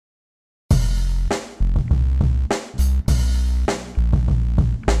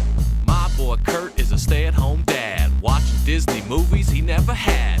stay-at-home dad, watching Disney movies he never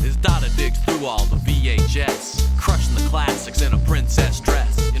had. His daughter digs through all the VHS, crushing the classics in a princess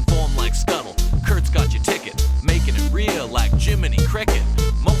dress. Informed like Scuttle, Kurt's got your ticket, making it real like Jiminy Cricket.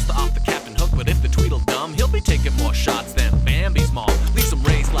 Most are off the Captain Hook, but if the Tweedledum, he'll be taking more shots than Bambi's mom. Leaves him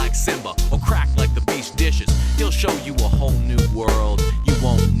raised like Simba, or cracked like the beach dishes. He'll show you a whole new world, you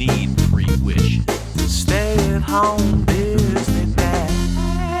won't need pre-wishes. Stay at home, Disney Dad.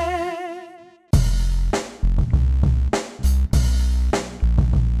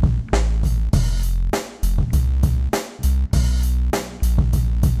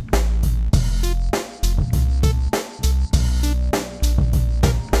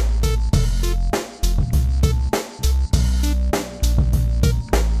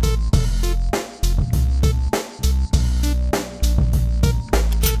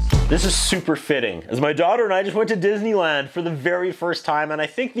 This is super fitting, as my daughter and I just went to Disneyland for the very first time, and I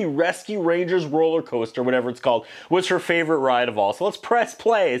think the Rescue Rangers roller coaster, whatever it's called, was her favorite ride of all. So let's press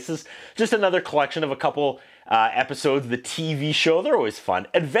play. This is just another collection of a couple episodes of the TV show. They're always fun.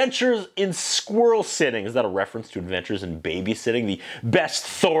 Adventures in Squirrel Sitting. Is that a reference to Adventures in Babysitting, the best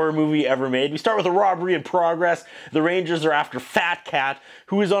Thor movie ever made? We start with a robbery in progress. The Rangers are after Fat Cat,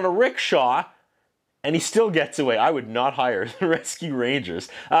 who is on a rickshaw, and he still gets away. I would not hire the Rescue Rangers.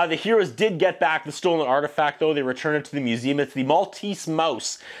 The heroes did get back the stolen artifact, though. They return it to the museum. It's the Maltese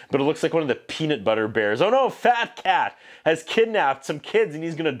mouse, but it looks like one of the peanut butter bears. Oh no, Fat Cat has kidnapped some kids, and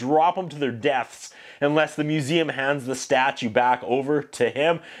he's going to drop them to their deaths unless the museum hands the statue back over to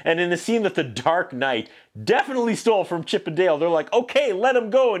him. And in the scene that the Dark Knight definitely stole from Chip and Dale, they're like, okay, let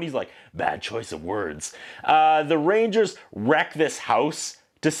him go. And he's like, bad choice of words. The Rangers wreck this house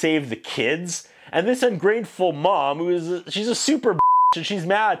to save the kids. And this ungrateful mom, she's a super bitch, and she's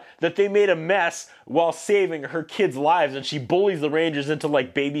mad that they made a mess while saving her kids' lives, and she bullies the Rangers into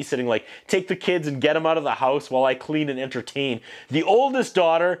like babysitting, like take the kids and get them out of the house while I clean and entertain. The oldest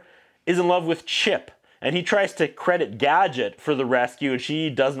daughter is in love with Chip, and he tries to credit Gadget for the rescue, and she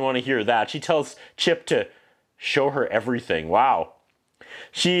doesn't want to hear that. She tells Chip to show her everything. Wow.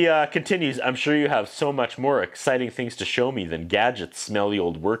 She continues, I'm sure you have so much more exciting things to show me than Gadget's smelly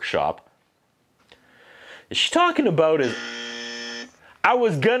old workshop. Is she talking about his, I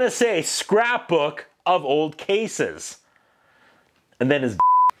was gonna say, scrapbook of old cases? And then his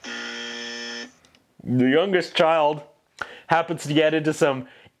the youngest child happens to get into some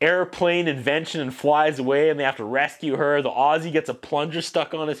airplane invention and flies away, and they have to rescue her. The Aussie gets a plunger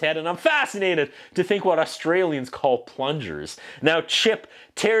stuck on his head, and I'm fascinated to think what Australians call plungers. Now Chip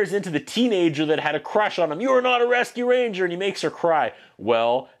tears into the teenager that had a crush on him. You are not a rescue ranger, and he makes her cry.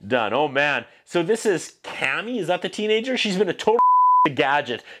 Well done. Oh man. So this is Cammy, is that the teenager? She's been a total to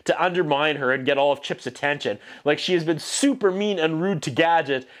Gadget to undermine her and get all of Chip's attention. Like, she has been super mean and rude to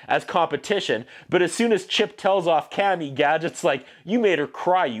Gadget as competition, but as soon as Chip tells off Cammy, Gadget's like, you made her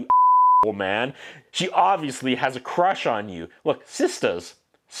cry, you man. She obviously has a crush on you. Look, sisters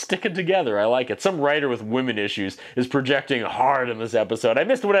sticking together. I like it. Some writer with women issues is projecting hard in this episode. I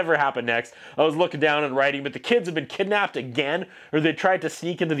missed whatever happened next. I was looking down and writing, but the kids have been kidnapped again, or they tried to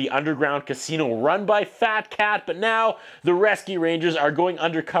sneak into the underground casino run by Fat Cat, but now the Rescue Rangers are going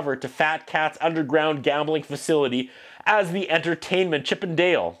undercover to Fat Cat's underground gambling facility as the entertainment. Chip and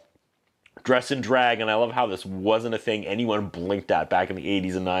Dale dress in drag, and I love how this wasn't a thing anyone blinked at back in the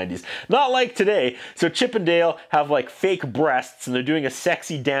 80s and 90s. Not like today. So Chip and Dale have like fake breasts, and they're doing a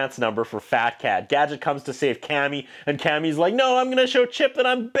sexy dance number for Fat Cat. Gadget comes to save Cammy, and Cammy's like, no, I'm gonna show Chip that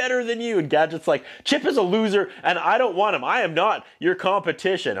I'm better than you. And Gadget's like, Chip is a loser, and I don't want him. I am not your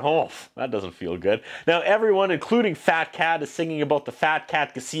competition. Oh, that doesn't feel good. Now everyone, including Fat Cat, is singing about the Fat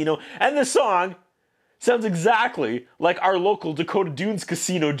Cat Casino, and the song sounds exactly like our local Dakota Dunes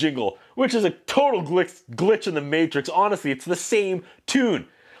casino jingle, which is a total glitch in the Matrix. Honestly, it's the same tune.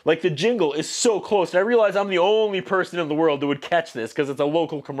 Like, the jingle is so close, and I realize I'm the only person in the world that would catch this because it's a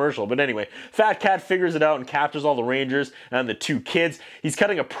local commercial. But anyway, Fat Cat figures it out and captures all the Rangers and the two kids. He's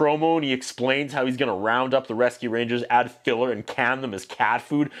cutting a promo, and he explains how he's going to round up the Rescue Rangers, add filler, and can them as cat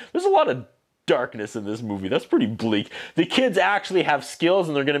food. There's a lot of darkness in this movie. That's pretty bleak. The kids actually have skills,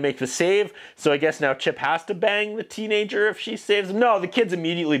 and they're going to make the save, so I guess now Chip has to bang the teenager if she saves him. No, the kids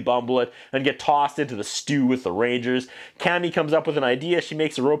immediately bumble it and get tossed into the stew with the Rangers. Cammy comes up with an idea. She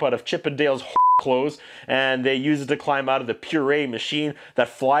makes a rope out of Chip and Dale's clothes, and they use it to climb out of the puree machine. That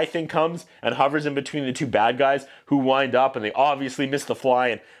fly thing comes and hovers in between the two bad guys, who wind up, and they obviously miss the fly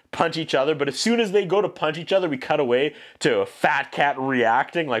and punch each other. But as soon as they go to punch each other, we cut away to Fat Cat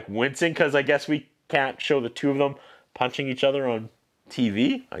reacting, like wincing, because I guess we can't show the two of them punching each other on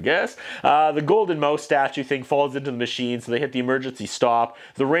TV, I guess. The golden mouse statue thing falls into the machine, so they hit the emergency stop.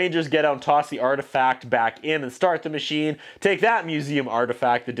 The Rangers get out and toss the artifact back in and start the machine. Take that, museum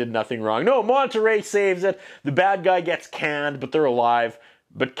artifact that did nothing wrong. No, Monterey saves it. The bad guy gets canned, but they're alive,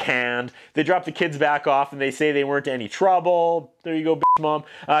 but canned. They drop the kids back off and they say they weren't any trouble. There you go, bitch mom.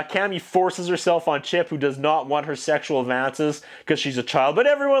 Cammy forces herself on Chip, who does not want her sexual advances because she's a child, but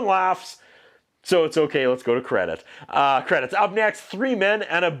everyone laughs. So it's okay, let's go to credits. Up next, 3 men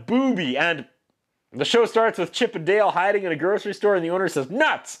and a booby. And the show starts with Chip and Dale hiding in a grocery store, and the owner says,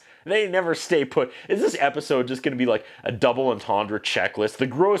 nuts! They never stay put. Is this episode just going to be like a double entendre checklist? The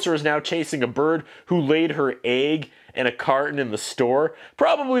grocer is now chasing a bird who laid her egg in a carton in the store.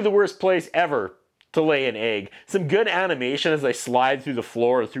 Probably the worst place ever to lay an egg. Some good animation as they slide through the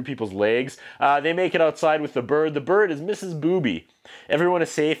floor and through people's legs. They make it outside with the bird. The bird is Mrs. Booby. Everyone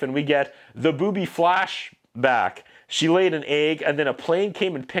is safe, and we get the Booby flashback. She laid an egg, and then a plane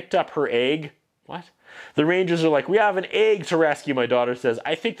came and picked up her egg. What? The Rangers are like, we have an egg to rescue, my daughter says.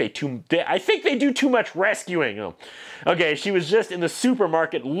 I think they do too much rescuing. Oh. Okay, she was just in the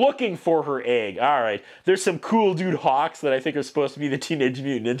supermarket looking for her egg. All right, there's some cool dude hawks that I think are supposed to be the Teenage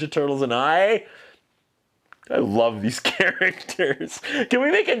Mutant Ninja Turtles, and I love these characters. Can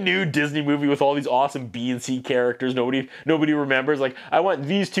we make a new Disney movie with all these awesome B and C characters nobody remembers? Like, I want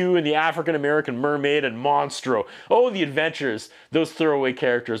these two and the African-American mermaid and Monstro. Oh, the adventures those throwaway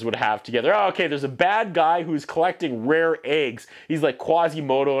characters would have together. Oh, okay, there's a bad guy who's collecting rare eggs. He's like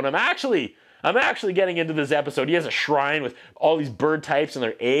Quasimodo, and I'm actually getting into this episode. He has a shrine with all these bird types and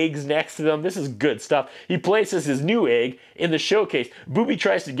their eggs next to them. This is good stuff. He places his new egg in the showcase. Booby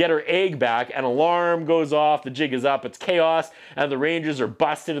tries to get her egg back. An alarm goes off. The jig is up. It's chaos. And the Rangers are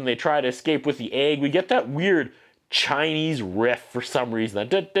busted and they try to escape with the egg. We get that weird Chinese riff for some reason.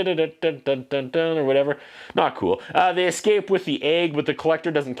 Dun, dun, dun, dun, dun, dun, dun, or whatever. Not cool. They escape with the egg, but the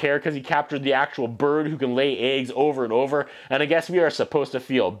collector doesn't care because he captured the actual bird who can lay eggs over and over. And I guess we are supposed to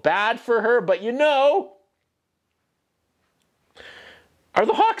feel bad for her, but you know, are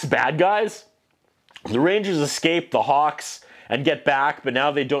the Hawks bad guys? The Rangers escape the Hawks and get back, but now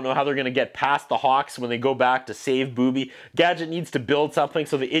they don't know how they're going to get past the Hawks when they go back to save Booby. Gadget needs to build something,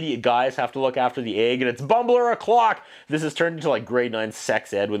 so the idiot guys have to look after the egg, and it's Bumbler o'clock. This has turned into like grade 9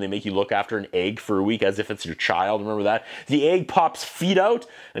 sex ed when they make you look after an egg for a week as if it's your child. Remember that? The egg pops feet out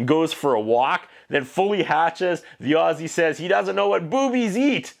and goes for a walk, then fully hatches. The Aussie says he doesn't know what boobies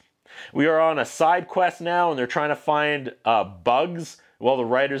eat. We are on a side quest now, and they're trying to find bugs. While the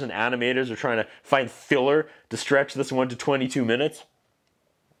writers and animators are trying to find filler to stretch this one to 22 minutes.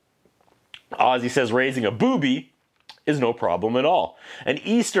 Ozzy says raising a booby is no problem at all. An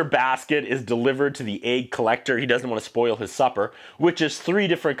Easter basket is delivered to the egg collector. He doesn't want to spoil his supper, which is 3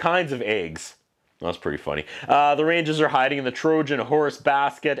 different kinds of eggs. That's pretty funny. The Rangers are hiding in the Trojan horse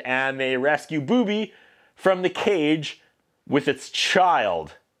basket, and they rescue Booby from the cage with its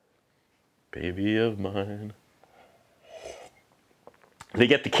child. Baby of mine. They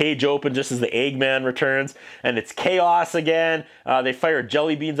get the cage open just as the Eggman returns, and it's chaos again. They fire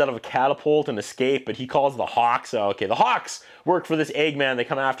jelly beans out of a catapult and escape, but he calls the Hawks. Okay, the Hawks work for this Eggman. They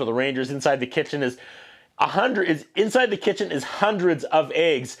come after the Rangers. Inside the kitchen is hundreds of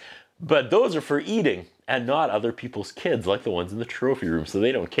eggs, but those are for eating and not other people's kids, like the ones in the trophy room, so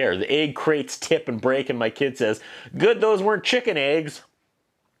they don't care. The egg crates tip and break, and my kid says, "Good, those weren't chicken eggs."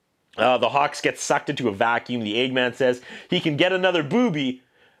 The Hawks get sucked into a vacuum. The Eggman says he can get another booby,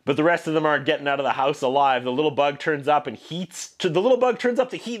 but the rest of them aren't getting out of the house alive. The little bug turns up and heats. The little bug turns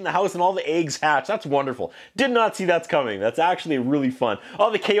up the heat in the house, and all the eggs hatch. That's wonderful. Did not see that's coming. That's actually really fun.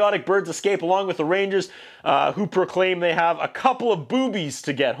 All the chaotic birds escape along with the Rangers, who proclaim they have a couple of boobies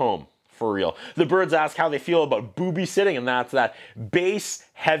to get home. For real. The birds ask how they feel about booby sitting, and that's that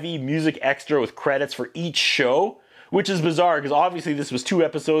bass-heavy music extra with credits for each show. Which is bizarre, because obviously this was 2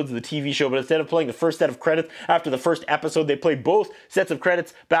 episodes of the TV show, but instead of playing the first set of credits after the first episode, they played both sets of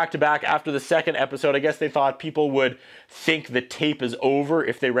credits back to back after the second episode. I guess they thought people would think the tape is over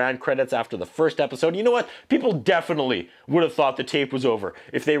if they ran credits after the first episode. You know what? People definitely would have thought the tape was over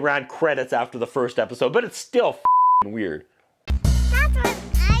if they ran credits after the first episode, but it's still f***ing weird. That's what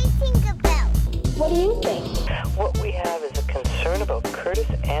I think about. What do you think? What we have is a concern about Curtis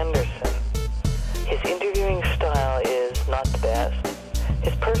Anderson. His interviewing style is not the best.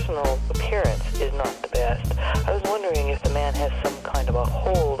 His personal appearance is not the best. I was wondering if the man has some kind of a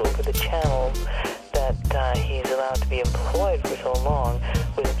hold over the channel that he's allowed to be employed for so long.